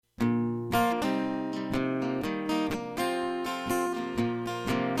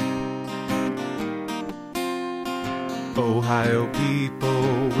Ohio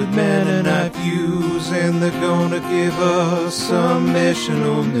people with Mennonite views, and they're gonna give us some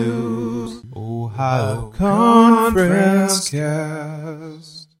missional news. Ohio Conference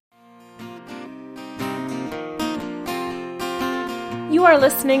Cast. You are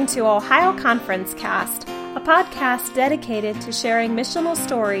listening to Ohio Conference Cast, a podcast dedicated to sharing missional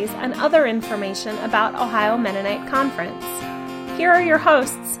stories and other information about Ohio Mennonite Conference. Here are your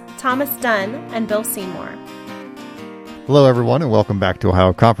hosts, Thomas Dunn and Bill Seymour. Hello, everyone, and welcome back to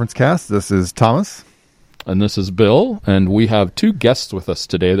Ohio Conference Cast. This is Thomas. And this is Bill, and we have two guests with us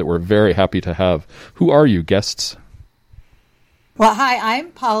today that we're very happy to have. Who are you, guests? Well, hi,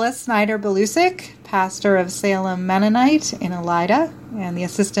 I'm Paula Snyder-Belusic, pastor of Salem Mennonite in Elida, and the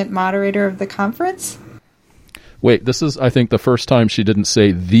assistant moderator of the conference. Wait, this is, I think, the first time she didn't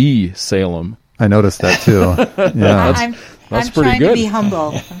say the Salem. I noticed that, too. Yeah, that's I'm pretty trying good. to be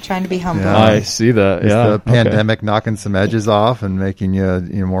humble. I'm trying to be humble. Yeah. I see that, Is yeah. the pandemic knocking some edges off and making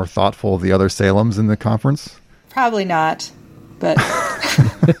you more thoughtful of the other Salems in the conference? Probably not, but...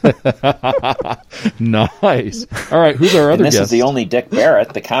 Nice. All right, who's our other This guest? is the only Dick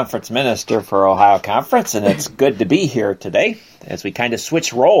Barrett, the conference minister for Ohio Conference, and it's good to be here today as we kind of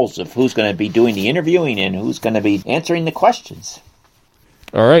switch roles of who's going to be doing the interviewing and who's going to be answering the questions.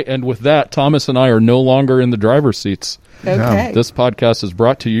 All right, and with that, Thomas and I are no longer in the driver's seats. Okay. This podcast is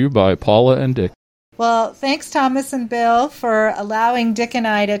brought to you by Paula and Dick. Well, thanks, Thomas and Bill, for allowing Dick and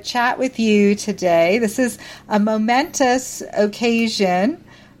I to chat with you today. This is a momentous occasion.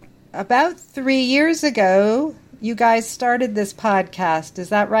 About 3 years ago, you guys started this podcast. Is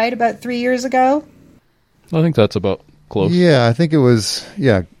that right? About 3 years ago? I think that's about close. Yeah, I think it was,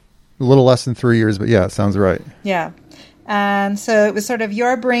 a little less than 3 years, but yeah, it sounds right. Yeah. And so it was sort of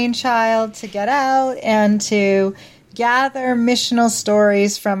your brainchild to get out and to gather missional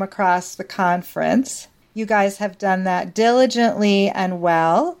stories from across the conference. You guys have done that diligently and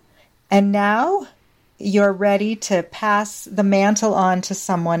well. And now you're ready to pass the mantle on to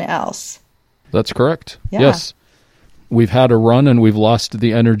someone else. That's correct. Yeah. Yes. We've had a run and we've lost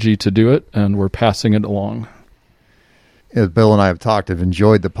the energy to do it, and we're passing it along. As Bill and I have talked, I've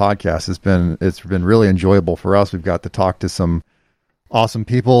enjoyed the podcast. It's been really enjoyable for us. We've got to talk to some awesome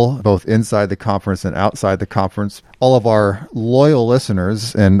people, both inside the conference and outside the conference. All of our loyal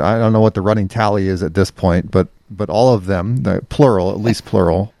listeners, and I don't know what the running tally is at this point, but all of them, the plural, at least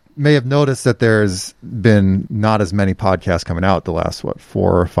plural, may have noticed that there's been not as many podcasts coming out the last,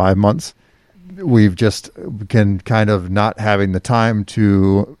 4 or 5 months. We've just been kind of not having the time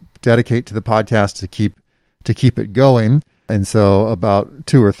to dedicate to the podcast to keep it going. And so about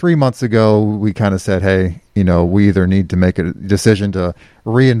 2 or 3 months ago, we kind of said, hey, we either need to make a decision to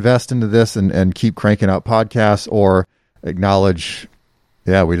reinvest into this and keep cranking out podcasts, or acknowledge,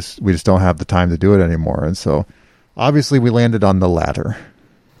 we just don't have the time to do it anymore. And so obviously we landed on the latter.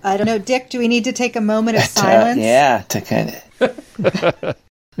 I don't know, Dick, do we need to take a moment of silence? To kind of...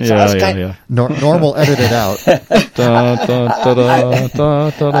 Yeah. Normal edit it out.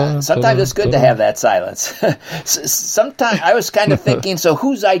 Sometimes it's good to have that silence. Sometimes I was kind of thinking, so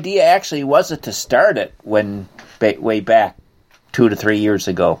whose idea actually was it to start it way back 2 to 3 years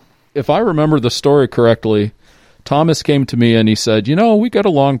ago? If I remember the story correctly, Thomas came to me and he said, we get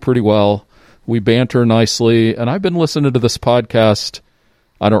along pretty well. We banter nicely, and I've been listening to this podcast.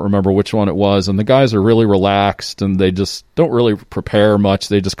 I don't remember which one it was, and the guys are really relaxed, and they just don't really prepare much.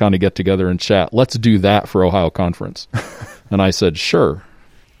 They just kind of get together and chat. Let's do that for Ohio Conference. And I said, sure.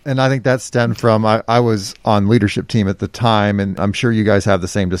 And I think that stemmed from, I was on leadership team at the time, and I'm sure you guys have the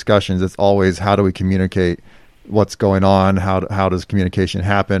same discussions. It's always, how do we communicate what's going on? How does communication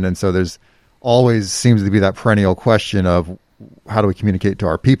happen? And so there's always seems to be that perennial question of, how do we communicate to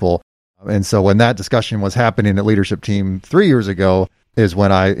our people? And so when that discussion was happening at leadership team 3 years ago, is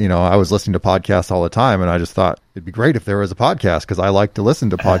when I was listening to podcasts all the time, and I just thought it'd be great if there was a podcast, because I like to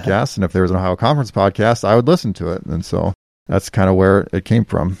listen to podcasts, and if there was an Ohio Conference podcast, I would listen to it. And so that's kind of where it came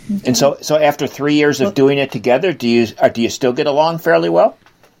from. And so after 3 years of doing it together, do you still get along fairly well?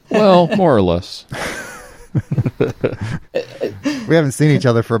 Well, more or less. We haven't seen each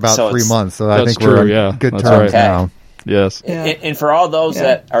other for about 3 months, so I think we're on good terms right. now. Yes. Yeah. And for all those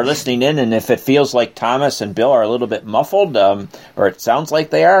that are listening in, and if it feels like Thomas and Bill are a little bit muffled, or it sounds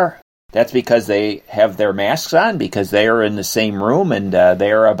like they are, that's because they have their masks on, because they are in the same room, and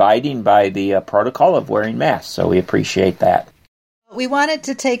they are abiding by the protocol of wearing masks. So we appreciate that. We wanted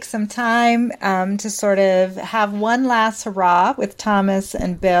to take some time to sort of have one last hurrah with Thomas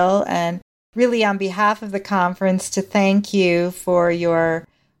and Bill, and really on behalf of the conference to thank you for your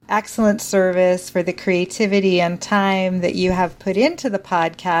excellent service, for the creativity and time that you have put into the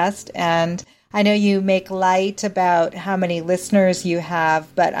podcast. And I know you make light about how many listeners you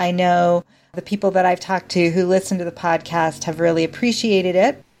have, but I know the people that I've talked to who listen to the podcast have really appreciated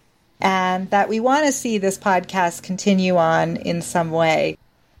it, and that we want to see this podcast continue on in some way.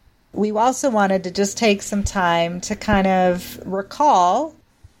 We also wanted to just take some time to kind of recall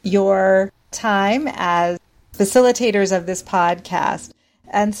your time as facilitators of this podcast.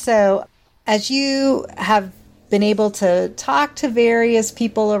 And so as you have been able to talk to various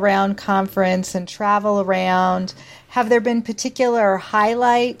people around conference and travel around, have there been particular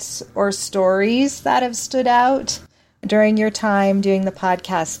highlights or stories that have stood out during your time doing the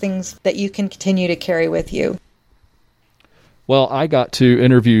podcast, things that you can continue to carry with you? Well, I got to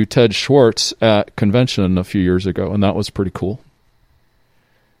interview Ted Schwartz at convention a few years ago, and that was pretty cool.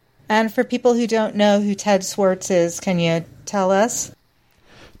 And for people who don't know who Ted Schwartz is, can you tell us?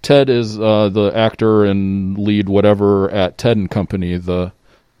 Ted is the actor and lead whatever at Ted and Company, the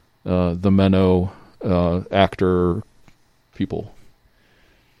Menno actor people.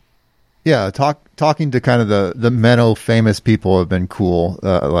 Yeah, talking to kind of the Menno famous people have been cool.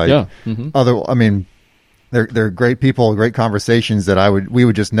 They're great people, great conversations that we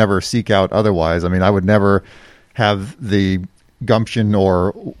would just never seek out otherwise. I mean, I would never have the gumption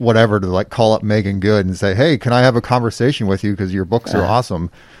or whatever to like call up Megan Good and say, "Hey, can I have a conversation with you because your books are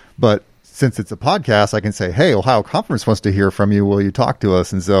awesome?" But since it's a podcast, I can say, "Hey, Ohio Conference wants to hear from you. Will you talk to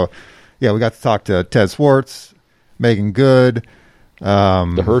us?" And so, yeah, we got to talk to Ted Schwartz, Megan Good,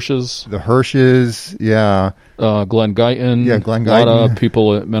 the Hirsches, yeah, Glenn Guyton, yeah, Glenn Guyton, a lot of Guyton,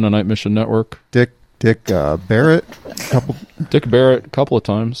 people at Mennonite Mission Network, Dick Barrett, Dick Barrett, a couple of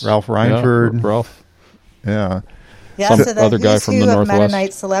times, Ralph Reinford, yeah, Ralph, Yeah, Some so the other guy who's from who the of Northwest.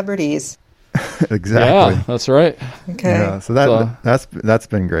 Mennonite celebrities. Exactly. Yeah, that's right. Okay. Yeah, so that's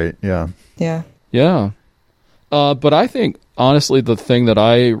been great. Yeah. Yeah. Yeah. But I think, honestly, the thing that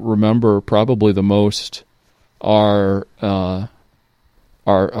I remember probably the most are a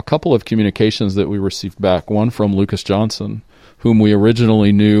couple of communications that we received back. One from Lucas Johnson, whom we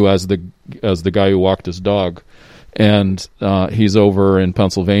originally knew as the guy who walked his dog, and he's over in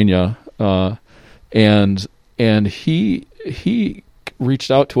Pennsylvania, and he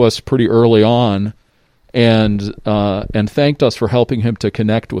reached out to us pretty early on, and thanked us for helping him to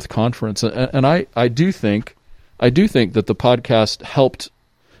connect with conference. And I do think that the podcast helped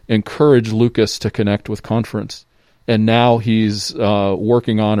encourage Lucas to connect with conference. And now he's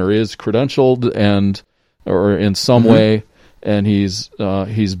working on or is credentialed or in some way, and he's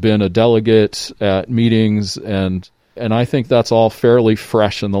been a delegate at meetings, and I think that's all fairly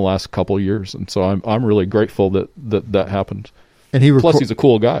fresh in the last couple of years. And so I'm really grateful that happened. And plus, he's a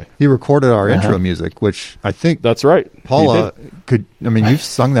cool guy. He recorded our intro music, which I think that's right. Paula could. I mean, you've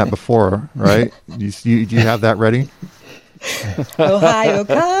sung that before, right? Do you have that ready? Ohio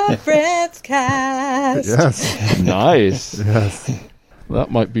Conference Cast. Yes. Nice. Yes.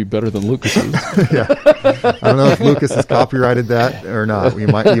 That might be better than Lucas's. Yeah. I don't know if Lucas has copyrighted that or not. You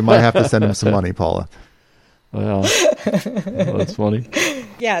might have to send him some money, Paula. Well, that's funny.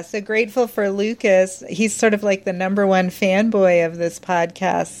 Yeah, so grateful for Lucas. He's sort of like the number one fanboy of this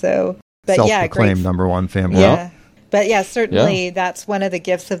podcast. So, but self-proclaimed number one fanboy. Yeah. But yeah, certainly that's one of the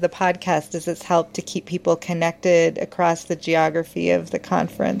gifts of the podcast is it's helped to keep people connected across the geography of the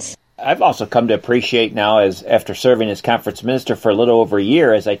conference. I've also come to appreciate now, as after serving as conference minister for a little over a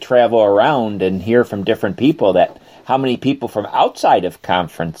year, as I travel around and hear from different people, that how many people from outside of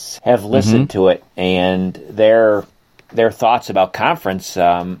conference have listened to it, and their thoughts about conference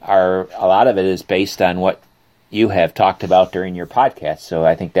are, a lot of it is based on what you have talked about during your podcast. So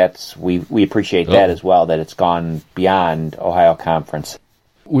I think we appreciate that as well, that it's gone beyond Ohio Conference.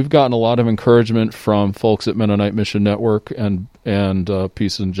 We've gotten a lot of encouragement from folks at Mennonite Mission Network and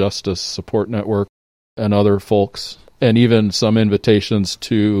Peace and Justice Support Network and other folks, and even some invitations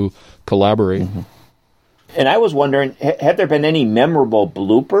to collaborate. And I was wondering, have there been any memorable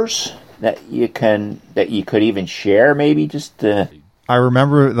bloopers that you could even share? Maybe just. I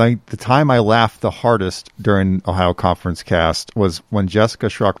remember like the time I laughed the hardest during Ohio Conference Cast was when Jessica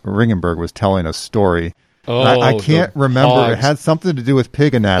Schrock-Ringenberg was telling a story. I can't remember. Hogs. It had something to do with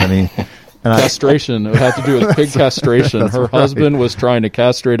pig anatomy. And castration. It had to do with pig castration. Her husband was trying to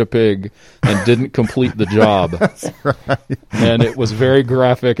castrate a pig and didn't complete the job. That's right. And it was very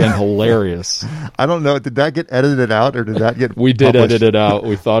graphic and hilarious. I don't know. Did that get edited out or did that get We did published? edit it out.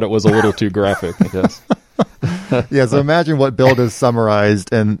 We thought it was a little too graphic, I guess. Yeah, so imagine what Bill has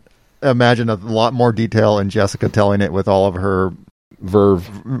summarized and imagine a lot more detail in Jessica telling it with all of her verve.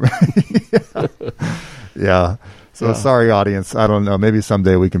 Yeah. So sorry, audience. I don't know. Maybe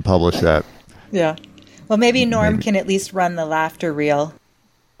someday we can publish that. Yeah. Well, maybe Norm can at least run the laughter reel.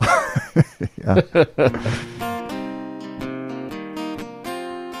 Yeah.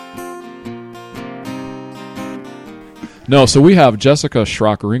 No, so we have Jessica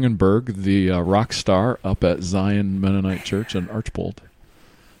Schrock-Ringenberg, the rock star up at Zion Mennonite Church in Archbold.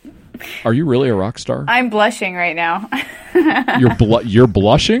 Are you really a rock star? I'm blushing right now. You're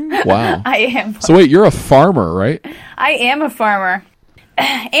blushing? Wow. I am. So wait, you're a farmer, right? I am a farmer.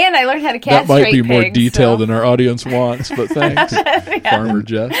 And I learned how to castrate That might be more pigs, detailed so. than our audience wants, but thanks, Farmer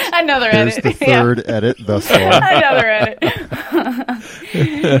Jess. Another Here's edit. the third edit thus far. Another edit.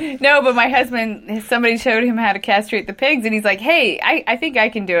 No, but my husband, somebody showed him how to castrate the pigs, and he's like, hey, I think I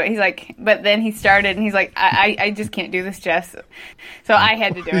can do it. He's like, but then he started, and he's like, I just can't do this, Jess. So I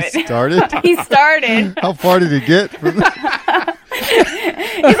had to do it. He started? He started. How far did he get? He's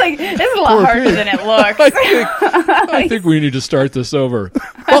like, this is a lot harder than it looks. I think we need to start this over.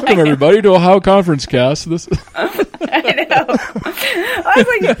 Welcome, everybody, to Ohio Conference Cast. I know. I was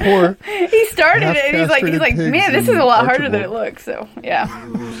like, he started it, and he's like, man, this is a lot harder than it looks. So, yeah.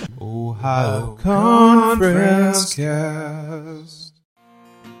 Ohio Conference Cast.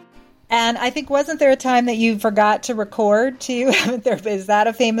 And I think, wasn't there a time that you forgot to record too? Is that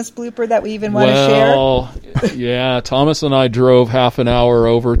a famous blooper that we even want to share? Well, yeah, Thomas and I drove half an hour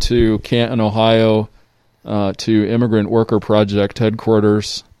over to Canton, Ohio, to Immigrant Worker Project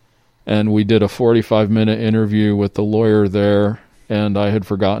headquarters, and we did a 45-minute interview with the lawyer there, and I had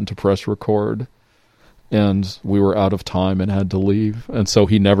forgotten to press record, and we were out of time and had to leave, and so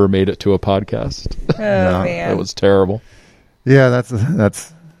he never made it to a podcast. Oh, man. It was terrible. Yeah, that's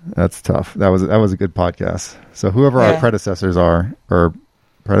tough. That was a good podcast. So whoever our predecessors are, or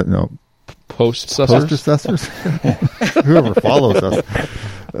Post-cessors? Whoever follows us,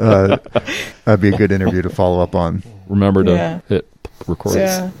 that'd be a good interview to follow up on. Remember to hit record.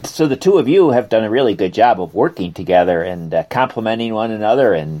 Yeah. So the two of you have done a really good job of working together and complementing one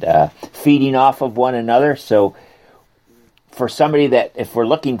another and feeding off of one another. So for somebody that, if we're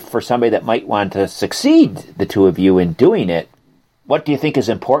looking for somebody that might want to succeed the two of you in doing it, what do you think is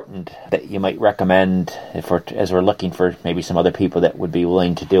important that you might recommend as we're looking for maybe some other people that would be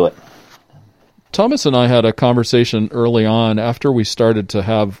willing to do it? Thomas and I had a conversation early on after we started to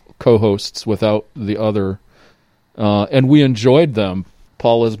have co-hosts without the other, and we enjoyed them.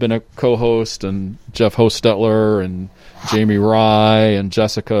 Paul has been a co-host, and Jeff Hostetler, and Jamie Rye, and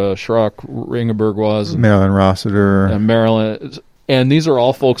Jessica Schrock-Ringenberg was. Marilyn Rossiter. And Marilyn. And these are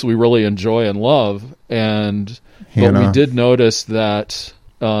all folks we really enjoy and love. But we did notice that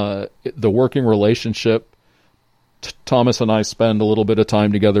the working relationship, Thomas and I spend a little bit of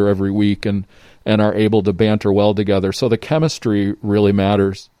time together every week and are able to banter well together. So the chemistry really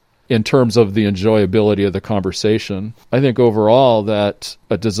matters in terms of the enjoyability of the conversation. I think overall that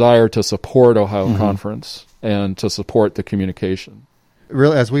a desire to support Ohio Conference and to support the communication.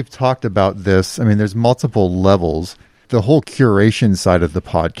 Really, as we've talked about this, I mean, there's multiple levels. The whole curation side of the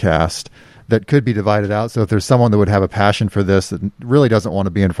podcast that could be divided out. So if there's someone that would have a passion for this that really doesn't want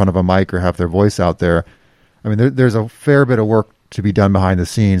to be in front of a mic or have their voice out there, I mean, there's a fair bit of work to be done behind the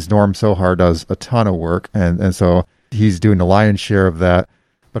scenes. Norm Sohar does a ton of work, and so he's doing the lion's share of that,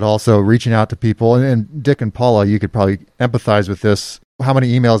 but also reaching out to people. And Dick and Paula, you could probably empathize with this. How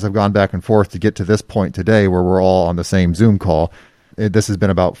many emails have gone back and forth to get to this point today where we're all on the same Zoom call? This has been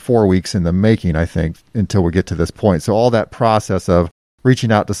about 4 weeks in the making, I think, until we get to this point. So all that process of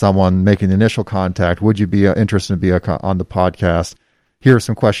reaching out to someone, making the initial contact, would you be interested to be on the podcast? Here are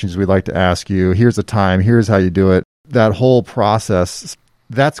some questions we'd like to ask you. Here's a time. Here's how you do it. That whole process,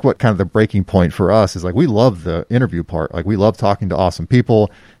 that's what kind of the breaking point for us is. Like, we love the interview part. Like, we love talking to awesome people,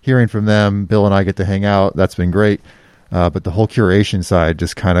 hearing from them. Bill and I get to hang out. That's been great. But the whole curation side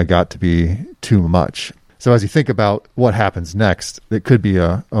just kind of got to be too much. So as you think about what happens next, it could be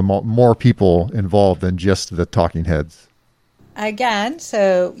a more people involved than just the talking heads. Again,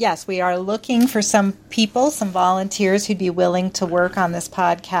 so yes, we are looking for some people, some volunteers who'd be willing to work on this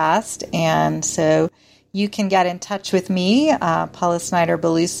podcast. And so you can get in touch with me, Paula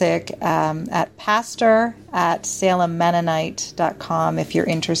Snyder-Belusic, at pastor@salemmennonite.com if you're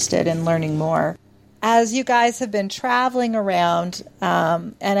interested in learning more. As you guys have been traveling around,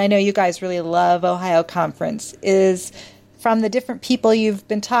 and I know you guys really love Ohio Conference, is from the different people you've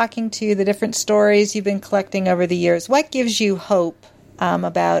been talking to, the different stories you've been collecting over the years, what gives you hope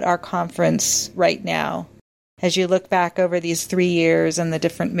about our conference right now? As you look back over these 3 years and the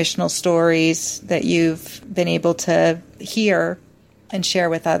different missional stories that you've been able to hear and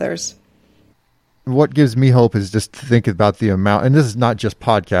share with others. What gives me hope is just to think about the amount, and this is not just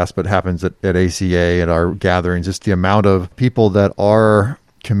podcasts, but happens at ACA, at our gatherings, just the amount of people that are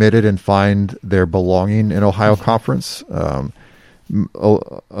committed and find their belonging in Ohio Conference.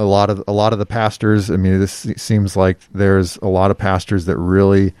 a lot of the pastors. I mean, this seems like there's a lot of pastors that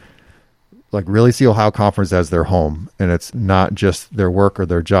really see Ohio Conference as their home, and it's not just their work or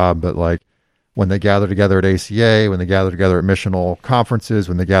their job, but like when they gather together at ACA, when they gather together at missional conferences,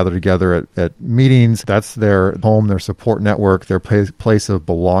 when they gather together at meetings, that's their home, their support network, their place of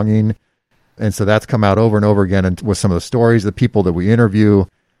belonging. And so that's come out over and over again, and with some of the stories, the people that we interview,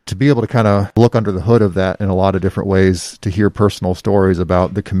 to be able to kind of look under the hood of that in a lot of different ways, to hear personal stories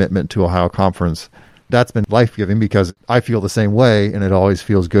about the commitment to Ohio Conference. That's been life-giving, because I feel the same way, and it always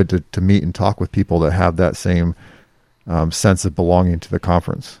feels good to meet and talk with people that have that same sense of belonging to the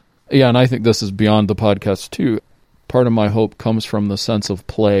conference. Yeah, and I think this is beyond the podcast too. Part of my hope comes from the sense of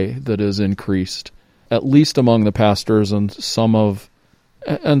play that is increased, at least among the pastors and some of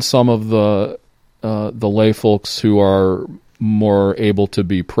the lay folks who are more able to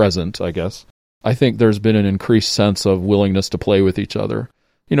be present, I guess. I think there's been an increased sense of willingness to play with each other,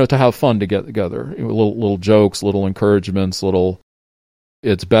 to have fun, to get together, little jokes, little encouragements,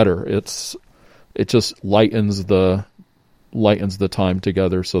 it's better. It just lightens the time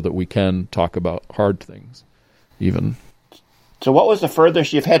together so that we can talk about hard things even. So what was the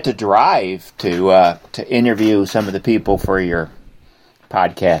furthest you've had to drive to interview some of the people for your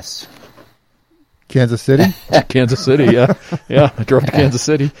podcasts? Kansas City? Kansas City, yeah. Yeah, I drove to Kansas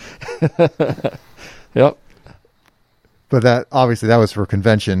City. Yep. But that was for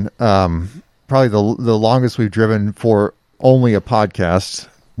convention. Probably the longest we've driven for only a podcast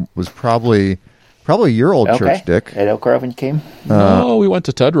was probably your old church, Dick. At Oak Grove when you came? No, we went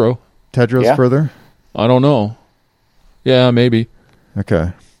to Tedrow. Tedrow's further? I don't know. Yeah, maybe.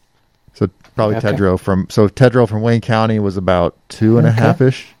 Okay. So probably Tedrow from Wayne County was about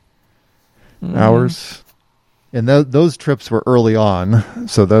 2.5-ish hours. And those trips were early on,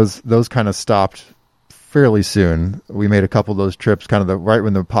 so those kind of stopped fairly soon. We made a couple of those trips kind of right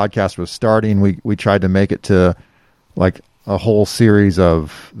when the podcast was starting. We tried to make it to like a whole series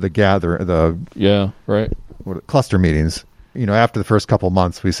of cluster meetings. After the first couple of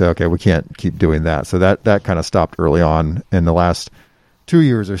months, we said, okay, we can't keep doing that. So that kind of stopped early on. In the last 2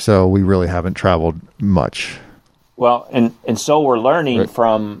 years or so, we really haven't traveled much. Well, and so we're learning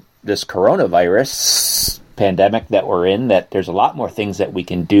from this coronavirus pandemic that we're in that there's a lot more things that we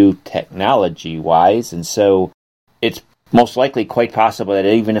can do technology-wise. And so it's most likely quite possible that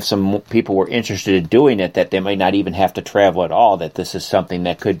even if some people were interested in doing it, that they might not even have to travel at all, that this is something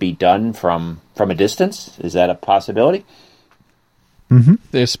that could be done from a distance. Is that a possibility? Mm-hmm.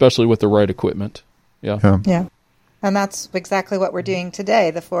 Especially with the right equipment. Yeah. And that's exactly what we're doing today.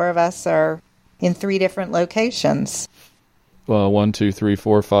 The four of us are in 3 different locations. 1, 2, 3,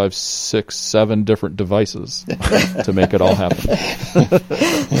 4, 5, 6, 7 different devices to make it all happen.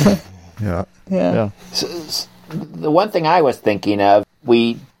 Yeah. So, the one thing I was thinking of,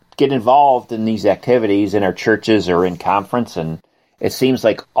 we get involved in these activities in our churches or in conference, and it seems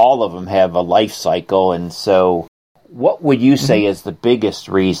like all of them have a life cycle. And so what would you say is the biggest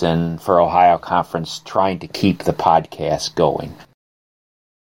reason for Ohio Conference trying to keep the podcast going?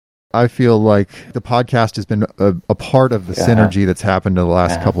 I feel like the podcast has been a part of the synergy that's happened in the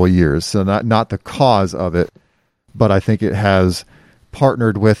last couple of years. So not the cause of it, but I think it has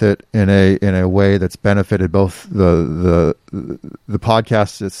partnered with it in a way that's benefited both the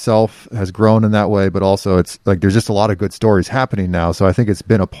podcast itself has grown in that way, but also it's like there's just a lot of good stories happening now. So I think it's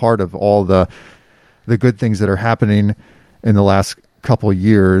been a part of all the good things that are happening in the last couple of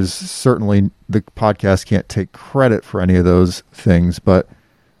years. Certainly the podcast can't take credit for any of those things, but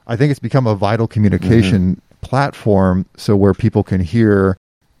I think it's become a vital communication platform, so where people can hear,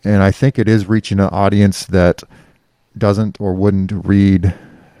 and I think it is reaching an audience that doesn't or wouldn't read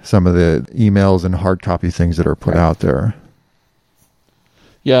some of the emails and hard copy things that are put out there.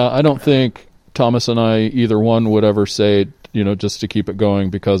 Yeah, I don't think Thomas and I, either one, would ever say, just to keep it going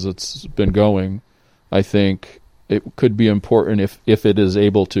because it's been going. I think it could be important if it is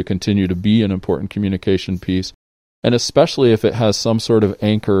able to continue to be an important communication piece. And especially if it has some sort of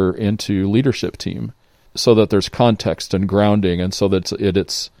anchor into leadership team, so that there's context and grounding, and so that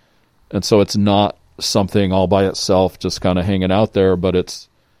it's not something all by itself, just kind of hanging out there, but it's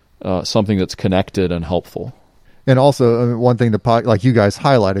something that's connected and helpful. And also, one thing like you guys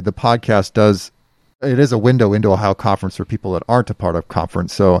highlighted, the podcast it is a window into Ohio Conference for people that aren't a part of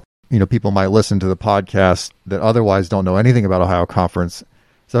conference. So people might listen to the podcast that otherwise don't know anything about Ohio Conference.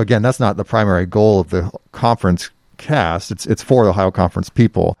 So again, that's not the primary goal of the conference cast. It's for the Ohio Conference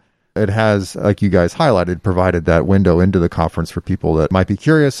people. It has, like you guys highlighted, provided that window into the conference for people that might be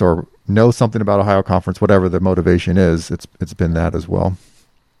curious or know something about Ohio Conference, whatever the motivation is. It's been that as well.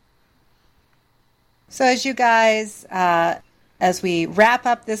 So as you guys as we wrap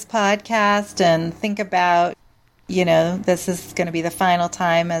up this podcast and think about, this is going to be the final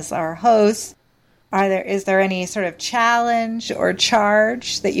time as our host, is there any sort of challenge or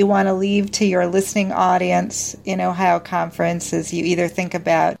charge that you want to leave to your listening audience in Ohio Conference as you either think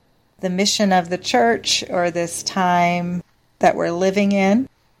about the mission of the church or this time that we're living in?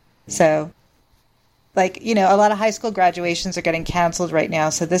 So, a lot of high school graduations are getting canceled right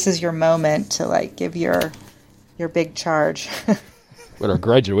now, so this is your moment to give your big charge. What, our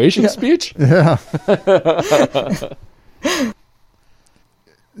graduation speech? Yeah.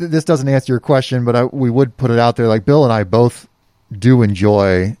 This doesn't answer your question, but we would put it out there. Bill and I both do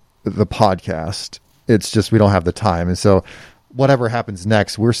enjoy the podcast. It's just we don't have the time. And so whatever happens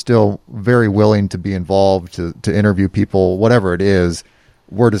next, we're still very willing to be involved, to interview people, whatever it is.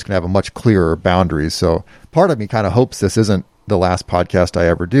 We're just going to have a much clearer boundaries. So part of me kind of hopes this isn't the last podcast I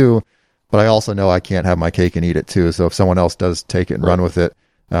ever do, but I also know I can't have my cake and eat it too. So if someone else does take it and run with it,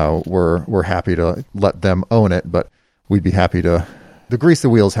 we're happy to let them own it, but we'd be happy to grease the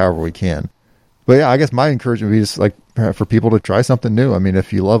wheels however we can. But yeah, I guess my encouragement would be just for people to try something new. I mean,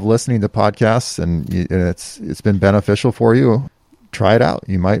 if you love listening to podcasts and it's been beneficial for you, try it out.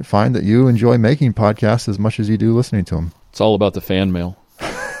 You might find that you enjoy making podcasts as much as you do listening to them. It's all about the fan mail.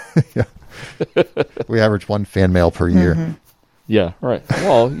 Yeah. We average 1 fan mail per year. Mm-hmm. Yeah, right.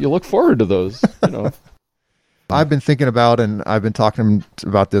 Well, you look forward to those, I've been thinking about, and I've been talking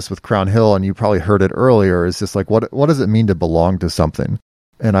about this with Crown Hill, and you probably heard it earlier, is just what does it mean to belong to something?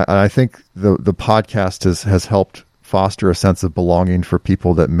 And I think the podcast has helped foster a sense of belonging for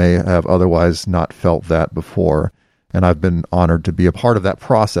people that may have otherwise not felt that before. And I've been honored to be a part of that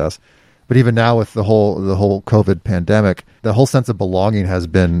process. But even now with the whole COVID pandemic, the whole sense of belonging has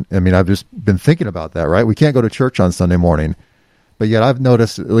been, I've just been thinking about that, right? We can't go to church on Sunday morning. But yet I've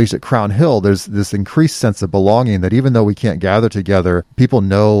noticed, at least at Crown Hill, there's this increased sense of belonging that even though we can't gather together, people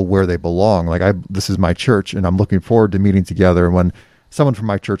know where they belong. This is my church, and I'm looking forward to meeting together. And when someone from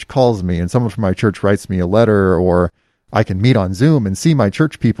my church calls me and someone from my church writes me a letter, or I can meet on Zoom and see my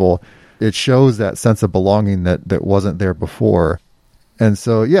church people, it shows that sense of belonging that wasn't there before. And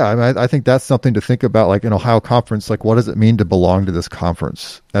so, yeah, I think that's something to think about, in Ohio Conference, what does it mean to belong to this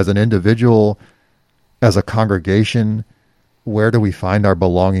conference? As an individual, as a congregation, where do we find our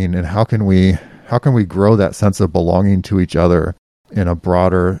belonging, and how can we grow that sense of belonging to each other in a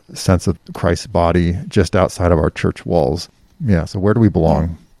broader sense of Christ's body just outside of our church walls? Yeah, so where do we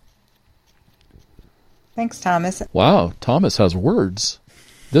belong? Thanks, Thomas. Wow, Thomas has words.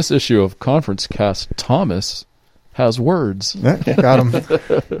 This issue of Conference Cast, Thomas has words. Yeah, got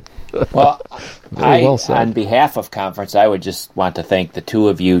him. Well, well said. On behalf of Conference, I would just want to thank the two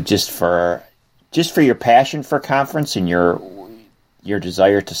of you just for your passion for Conference and your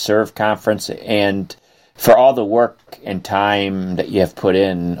desire to serve Conference, and for all the work and time that you have put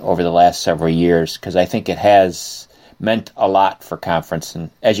in over the last several years, because I think it has meant a lot for Conference. And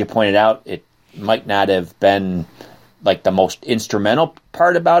as you pointed out, it might not have been the most instrumental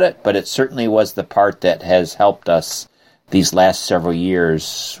part about it, but it certainly was the part that has helped us these last several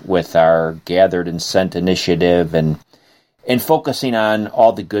years with our Gathered and Sent initiative and focusing on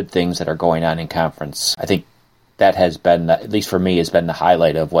all the good things that are going on in Conference. I think that has been, at least for me, has been the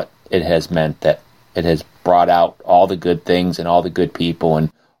highlight of what it has meant, that it has brought out all the good things and all the good people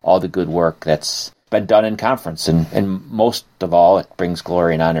and all the good work that's been done in Conference. And most of all, it brings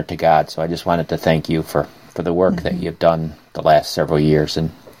glory and honor to God. So I just wanted to thank you for the work that you've done the last several years.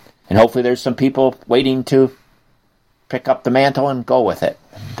 And hopefully there's some people waiting to pick up the mantle and go with it.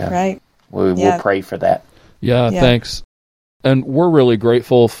 And, right. We'll pray for that. Yeah, thanks. And we're really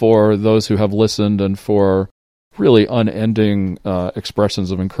grateful for those who have listened and for really unending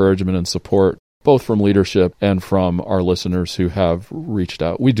expressions of encouragement and support, both from leadership and from our listeners who have reached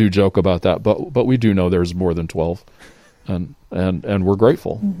out. We do joke about that, but we do know there's more than 12, and we're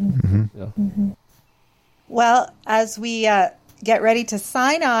grateful. Mm-hmm. Yeah. Mm-hmm. Well, as we get ready to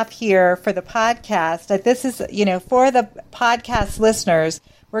sign off here for the podcast, this is, for the podcast listeners,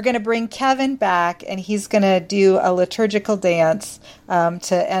 we're going to bring Kevin back, and he's going to do a liturgical dance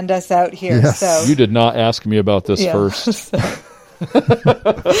to end us out here. Yes. So you did not ask me about this first.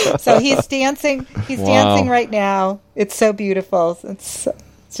 So he's dancing. He's dancing right now. It's so beautiful. It's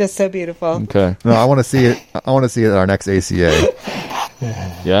just so beautiful. Okay. No, I want to see it. I want to see it at our next ACA.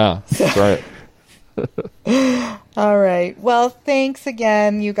 Yeah, that's right. All right. Well, thanks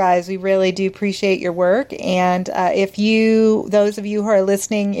again, you guys. We really do appreciate your work. And those of you who are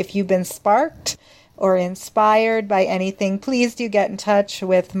listening, if you've been sparked or inspired by anything, please do get in touch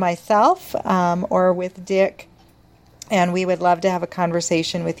with myself or with Dick. And we would love to have a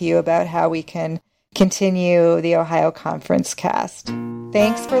conversation with you about how we can continue the Ohio Conference cast.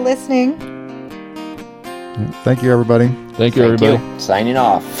 Thanks for listening. Thank you, everybody. Thank you, Thank everybody. you. Signing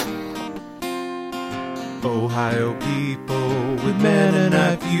off. Ohio people with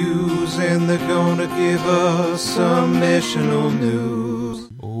Mennonite views, and they're gonna give us some missional news.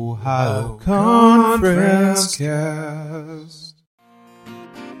 Ohio Conference Cast.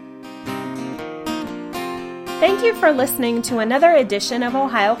 Thank you for listening to another edition of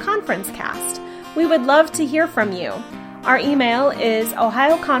Ohio Conference Cast. We would love to hear from you. Our email is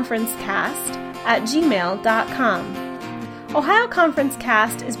ohioconferencecast@gmail.com. Ohio Conference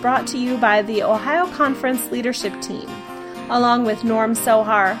Cast is brought to you by the Ohio Conference Leadership Team, along with Norm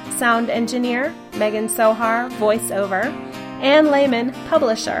Sohar, sound engineer, Megan Sohar, voiceover, Ann Lehman,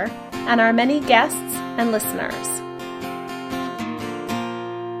 publisher, and our many guests and listeners.